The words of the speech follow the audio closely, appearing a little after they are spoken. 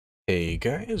Hey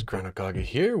guys, Granokage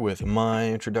here with my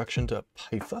introduction to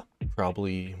Pyfa,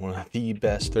 probably one of the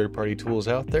best third-party tools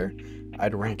out there.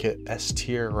 I'd rank it S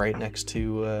tier right next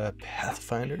to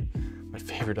Pathfinder, my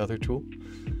favorite other tool.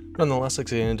 Nonetheless,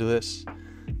 let's get into this,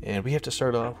 and we have to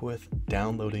start off with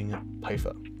downloading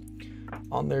Pyfa.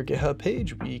 On their GitHub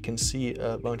page, we can see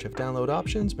a bunch of download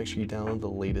options. Make sure you download the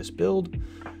latest build,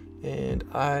 and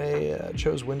I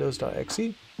chose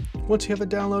windows.exe. Once you have it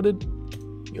downloaded,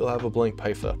 you'll have a blank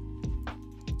Pyfa.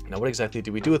 Now, what exactly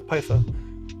do we do with Pyfa?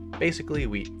 Basically,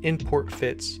 we import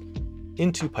fits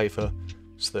into Pyfa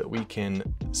so that we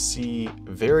can see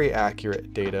very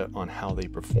accurate data on how they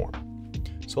perform.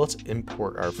 So let's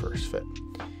import our first fit.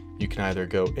 You can either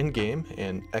go in-game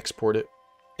and export it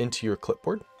into your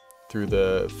clipboard through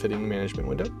the fitting management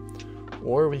window,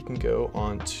 or we can go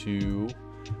onto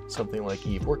something like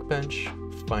Eve Workbench,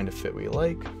 find a fit we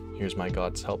like. Here's my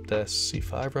God's Help Desk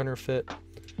C5 runner fit.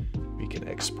 We can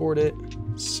export it,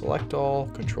 select all,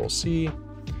 Control C,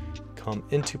 come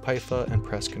into Pyfa and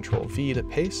press Control V to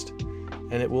paste,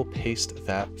 and it will paste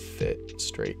that fit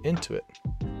straight into it.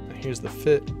 Now here's the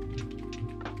fit.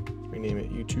 Rename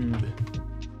it YouTube.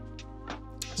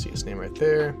 See its name right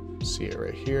there, see it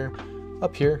right here.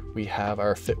 Up here, we have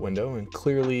our fit window, and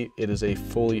clearly it is a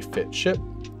fully fit ship.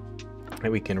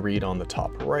 And we can read on the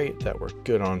top right that we're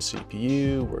good on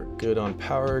CPU, we're good on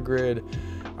power grid,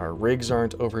 our rigs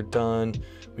aren't overdone,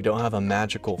 we don't have a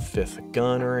magical fifth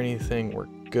gun or anything, we're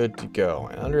good to go.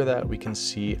 And under that, we can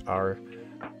see our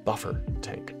buffer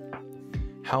tank.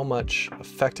 How much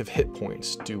effective hit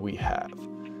points do we have?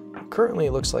 Currently,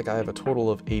 it looks like I have a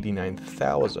total of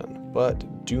 89,000,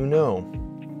 but do know,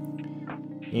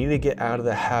 you need to get out of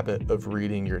the habit of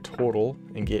reading your total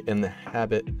and get in the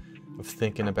habit of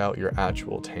thinking about your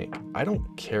actual tank. I don't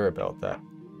care about that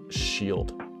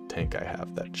shield tank I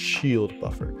have, that shield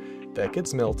buffer. That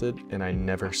gets melted and I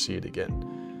never see it again.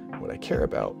 What I care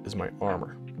about is my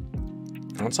armor.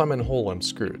 Once I'm in hole, I'm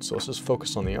screwed. So let's just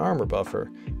focus on the armor buffer.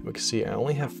 And we can see I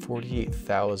only have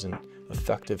 48,000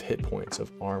 effective hit points of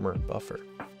armor buffer.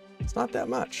 It's not that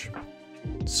much.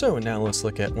 So now let's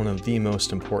look at one of the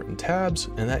most important tabs,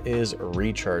 and that is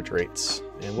recharge rates.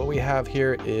 And what we have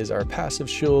here is our passive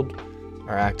shield,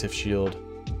 our active shield,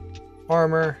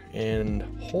 armor, and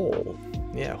hull.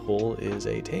 Yeah, hull is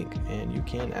a tank, and you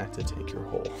can active tank your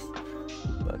hull.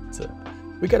 But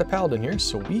we got a Paladin here,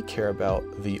 so we care about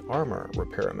the armor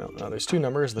repair amount. Now there's two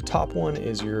numbers. The top one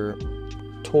is your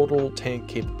total tank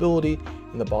capability,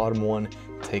 and the bottom one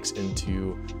takes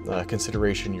into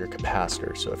consideration your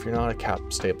capacitor. So if you're not a cap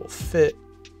stable fit,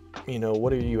 you know,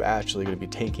 what are you actually going to be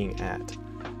tanking at?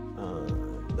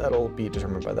 That'll be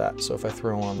determined by that. So if I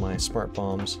throw on my smart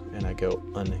bombs and I go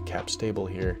uncap stable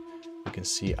here, you can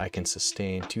see I can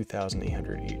sustain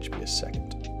 2,800 HP a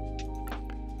second.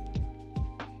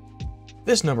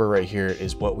 This number right here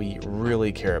is what we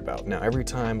really care about. Now, every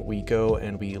time we go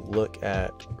and we look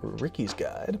at Ricky's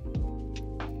guide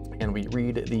and we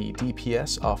read the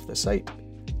DPS off the site,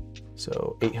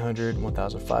 so 800,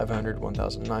 1,500,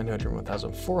 1,900,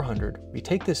 1,400, we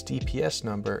take this DPS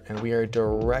number and we are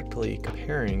directly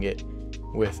comparing it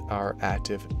with our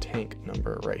active tank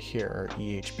number right here, our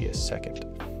EHP a second.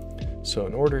 So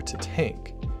in order to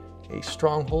tank a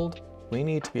stronghold, we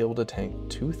need to be able to tank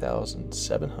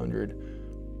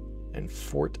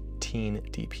 2,714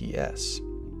 DPS.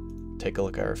 Take a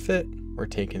look at our fit. We're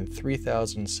taking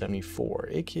 3,074,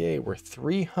 aka we're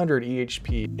 300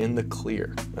 EHP in the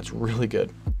clear. That's really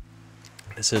good.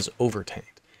 This is over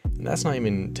tanked, and that's not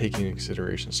even taking into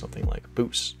consideration something like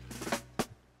boosts.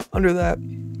 Under that,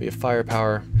 we have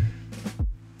firepower.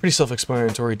 Pretty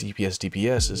self-explanatory, DPS,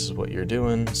 this is what you're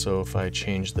doing. So if I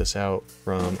change this out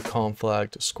from Calm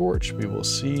Flag to Scorch, we will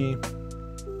see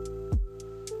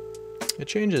it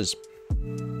changes.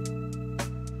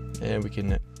 And we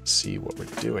can see what we're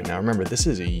doing. Now remember, this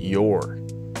is your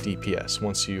DPS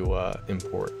once you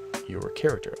import your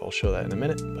character. I'll show that in a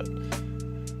minute, but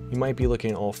you might be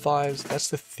looking at all fives. That's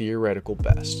the theoretical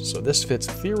best. So this fits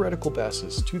theoretical best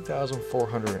is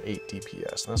 2,408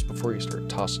 DPS. And that's before you start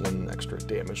tossing in extra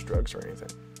damage drugs or anything.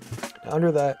 Now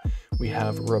under that, we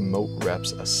have remote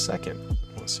reps a second.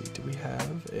 Let's see, do we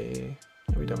have a,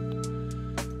 no we don't.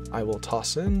 I will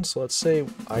toss in, so let's say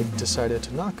I decided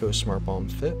to not go smart bomb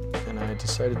fit, and I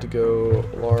decided to go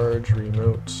large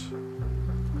remote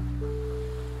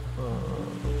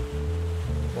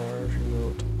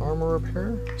armor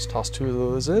repair. Let's toss two of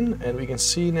those in, and we can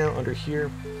see now under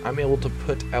here, I'm able to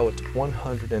put out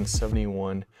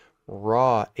 171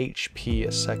 raw HP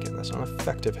a second. That's not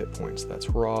effective hit points, that's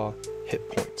raw hit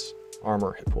points,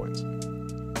 armor hit points.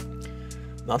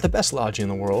 Not the best logic in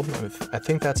the world. I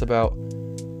think that's about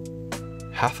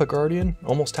half a Guardian,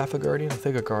 almost half a Guardian. I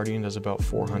think a Guardian does about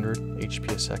 400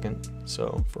 HP a second.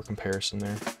 So for comparison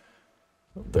there,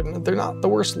 they're not the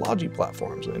worst Logi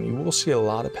platforms, and you will see a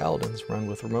lot of Paladins run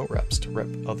with remote reps to rep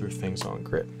other things on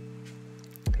grid.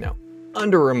 Now,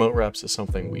 under remote reps is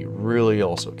something we really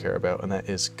also care about, and that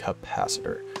is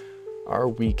Capacitor. Are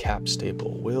we cap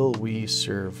stable? Will we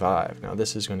survive? Now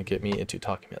this is going to get me into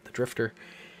talking about the Drifter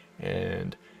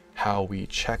and how we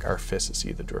check our fists to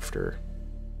see the Drifter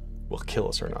will kill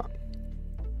us or not.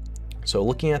 So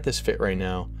looking at this fit right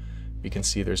now, we can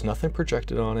see there's nothing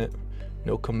projected on it,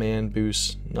 no command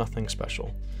boost, nothing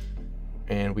special.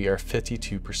 And we are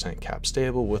 52% cap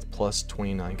stable with plus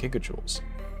 29 gigajoules.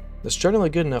 That's generally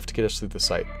good enough to get us through the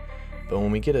site. But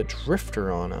when we get a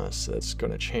Drifter on us, that's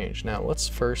going to change. Now let's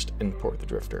first import the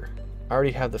Drifter. I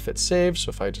already have the fit saved, so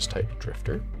if I just type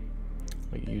Drifter,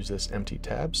 I use this empty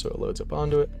tab so it loads up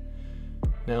onto it.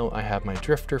 Now I have my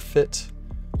Drifter fit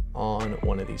on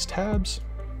one of these tabs.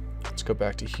 Let's go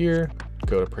back to here,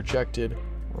 go to projected,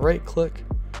 right click,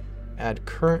 add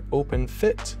current open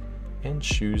fit, and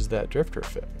choose that Drifter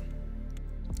fit.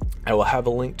 I will have a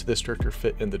link to this Drifter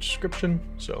fit in the description,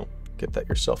 so get that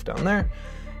yourself down there.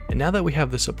 And now that we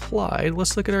have this applied,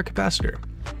 let's look at our capacitor.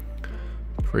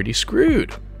 Pretty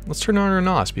screwed. Let's turn on our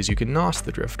NOS because you can NOS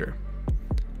the Drifter.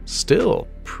 Still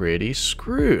pretty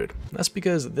screwed. That's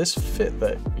because this fit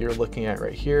that you're looking at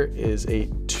right here is a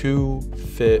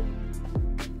 2-fit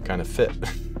kind of fit.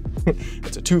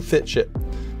 It's a 2-fit chip.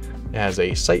 It has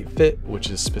a site fit,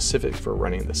 which is specific for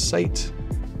running the site.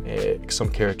 Some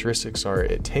characteristics are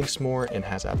it tanks more and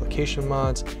has application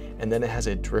mods, and then it has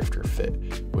a Drifter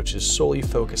fit, which is solely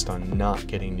focused on not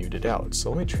getting nuded out. So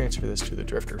let me transfer this to the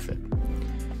Drifter fit.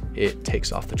 It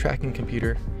takes off the tracking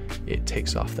computer, it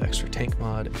takes off the extra tank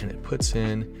mod, and it puts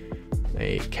in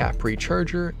a cap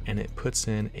recharger, and it puts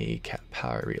in a cap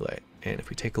power relay. And if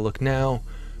we take a look now,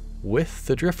 with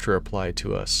the Drifter applied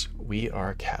to us, we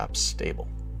are cap stable.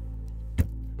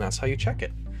 That's how you check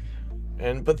it.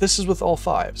 But this is with all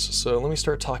 5s, so let me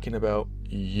start talking about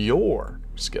your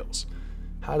skills.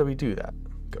 How do we do that?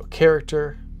 Go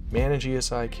character, manage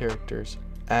ESI characters,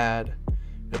 add.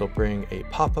 It'll bring a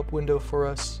pop-up window for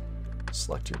us.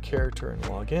 Select your character and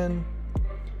log in.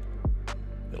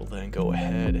 It'll then go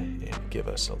ahead and give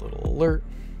us a little alert.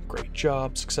 Great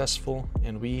job, successful.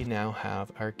 And we now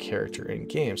have our character in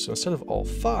game. So instead of all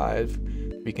 5,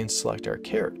 we can select our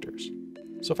characters.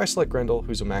 So if I select Grendel,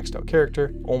 who's a maxed out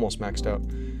character, almost maxed out,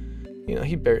 you know,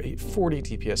 he barely 40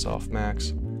 DPS off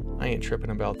max. I ain't tripping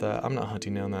about that. I'm not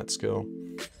hunting down that skill.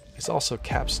 It's also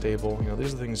cap stable. You know,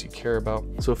 these are the things you care about.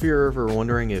 So if you're ever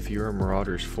wondering if your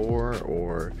Marauders 4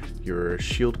 or your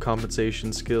shield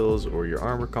compensation skills or your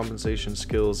armor compensation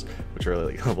skills, which are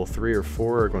like level 3 or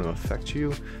 4, are going to affect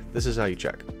you, this is how you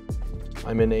check.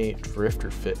 I'm in a Drifter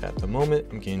fit at the moment.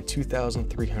 I'm getting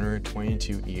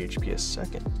 2,322 EHP a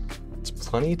second. It's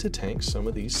plenty to tank some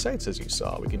of these sites, as you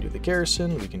saw. We can do the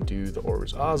Garrison, we can do the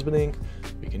Orr's Osmonding,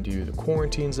 we can do the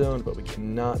Quarantine Zone, but we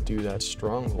cannot do that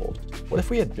Stronghold. What if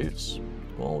we had boosts?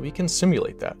 Well, we can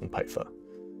simulate that in Pyfa.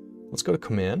 Let's go to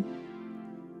Command,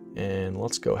 and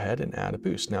let's go ahead and add a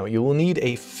boost. Now, you will need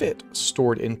a fit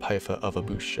stored in Pyfa of a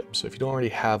boost ship. So if you don't already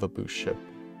have a boost ship,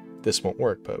 this won't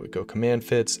work, but we go Command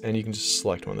Fits, and you can just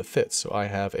select one of the fits. So I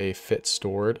have a fit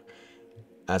stored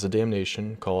as a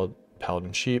damnation called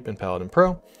Paladin Sheep and Paladin Pro.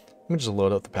 Let me just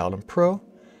load up the Paladin Pro,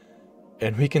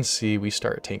 and we can see we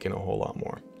start tanking a whole lot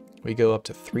more. We go up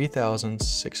to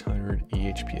 3,600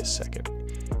 EHP a second,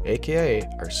 aka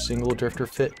our single Drifter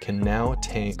fit can now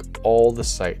tank all the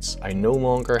sites. I no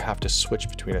longer have to switch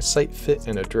between a site fit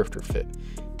and a Drifter fit.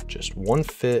 Just one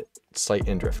fit, site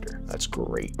and Drifter. That's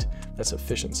great. That's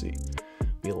efficiency.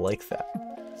 We like that.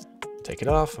 Take it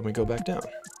off and we go back down.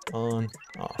 On,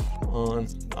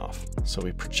 off. So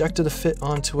we projected a fit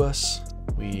onto us.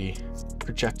 We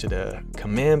projected a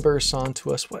command burst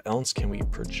onto us. What else can we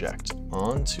project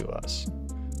onto us?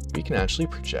 We can actually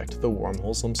project the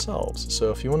wormholes themselves.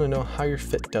 So if you want to know how your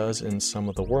fit does in some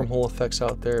of the wormhole effects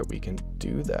out there, we can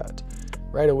do that.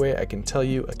 Right away, I can tell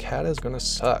you a Kata is going to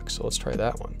suck. So let's try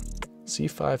that one.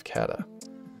 C5 Kata.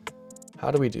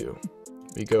 How do we do?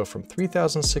 We go from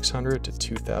 3,600 to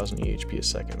 2,000 EHP a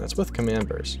second. That's with command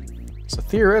burst. So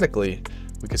theoretically,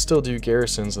 we could still do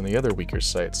garrisons on the other weaker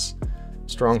sites.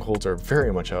 Strongholds are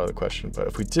very much out of the question, but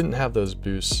if we didn't have those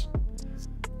boosts,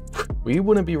 we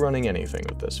wouldn't be running anything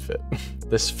with this fit.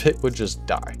 This fit would just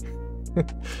die.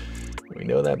 We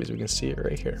know that because we can see it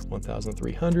right here.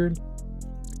 1,300.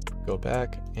 Go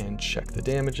back and check the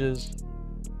damages.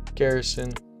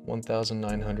 Garrison,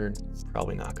 1,900.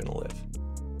 Probably not going to live.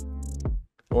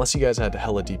 Unless you guys had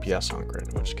hella DPS on grid,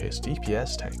 in which case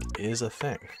DPS tank is a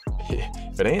thing.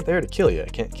 If it ain't there to kill you,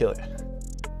 it can't kill you.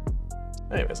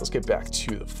 Anyways, let's get back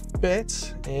to the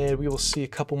fit, and we will see a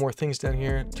couple more things down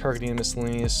here. Targeting and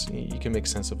miscellaneous, you can make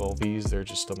sense of all these. They're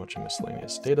just a bunch of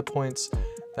miscellaneous data points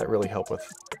that really help with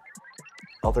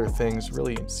other things.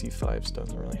 Really, C5s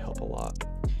doesn't really help a lot.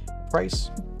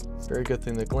 Price, very good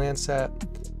thing to glance at.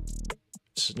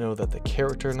 Just know that the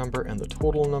character number and the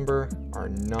total number are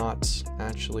not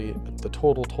actually, the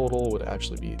total would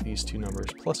actually be these two numbers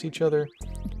plus each other.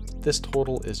 This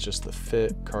total is just the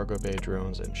fit, cargo bay,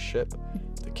 drones, and ship.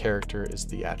 The character is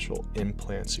the actual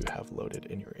implants you have loaded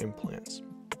in your implants.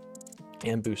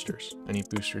 And boosters. Any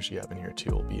boosters you have in here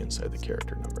too will be inside the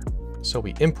character number. So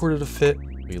we imported a fit,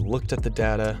 we looked at the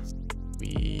data,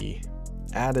 we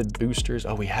added boosters.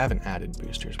 Oh, we haven't added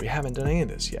boosters. We haven't done any of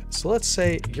this yet. So let's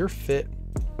say your fit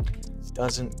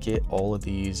doesn't get all of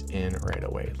these in right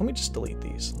away. Let me just delete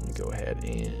these. Let me go ahead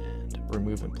and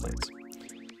remove implants.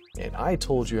 And I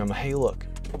told you, hey, look,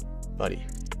 buddy,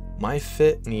 my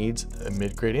fit needs a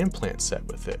mid-grade implant set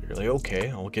with it. You're like, okay,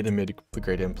 I'll get a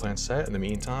mid-grade implant set. In the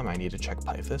meantime, I need to check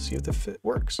Pyfa, see if the fit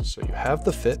works. So you have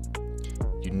the fit,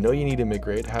 you know you need a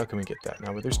mid-grade. How can we get that?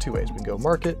 Now, there's two ways. We can go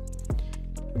market.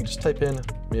 We can just type in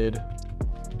mid-grade.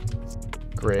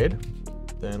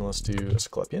 Then let's do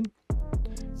Asclepion.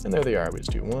 And there they are. We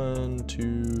just do 1,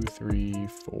 2, 3,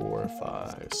 4,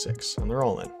 5, 6, and they're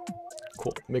all in.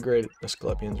 Cool. Mid-grade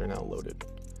Asclepions are now loaded.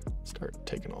 Start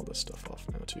taking all this stuff off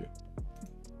now too.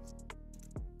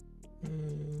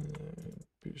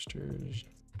 Boosters.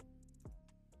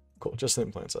 Cool, just the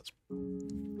implant sets.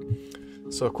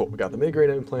 So cool, we got the mid-grade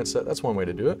implant set. That's one way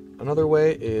to do it. Another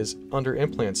way is under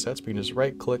implant sets, we can just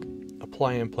right-click,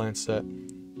 apply implant set,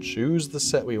 choose the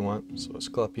set we want. So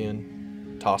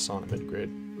Asclepion, toss on a mid-grade.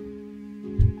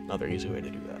 Another easy way to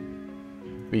do that.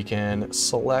 We can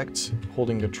select,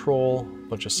 holding control, a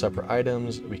bunch of separate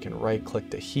items. We can right click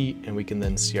to heat, and we can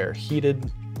then see our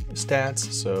heated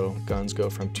stats. So guns go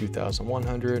from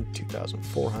 2,100,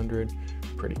 2,400,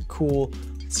 pretty cool.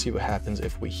 Let's see what happens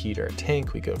if we heat our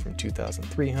tank. We go from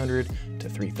 2,300 to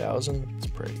 3,000. It's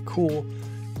pretty cool.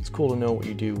 It's cool to know what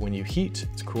you do when you heat.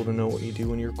 It's cool to know what you do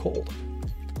when you're cold.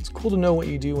 It's cool to know what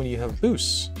you do when you have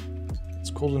boosts. It's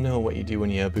cool to know what you do when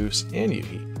you have boosts and you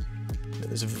heat.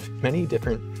 There's many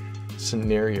different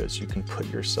scenarios you can put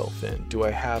yourself in. Do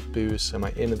I have boosts? Am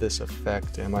I into this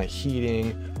effect? Am I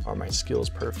heating? Are my skills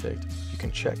perfect? You can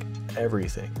check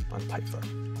everything on Pyfa.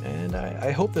 And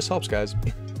I hope this helps, guys.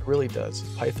 It really does.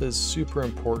 Pyfa is super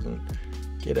important.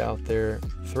 Get out there,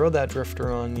 throw that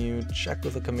drifter on you, check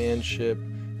with a command ship.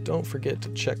 Don't forget to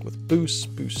check with boosts.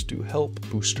 Boosts do help.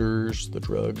 Boosters, the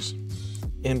drugs.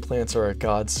 Implants are a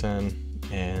godsend.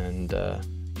 And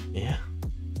yeah.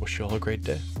 Wish you all a great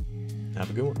day. Have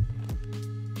a good one.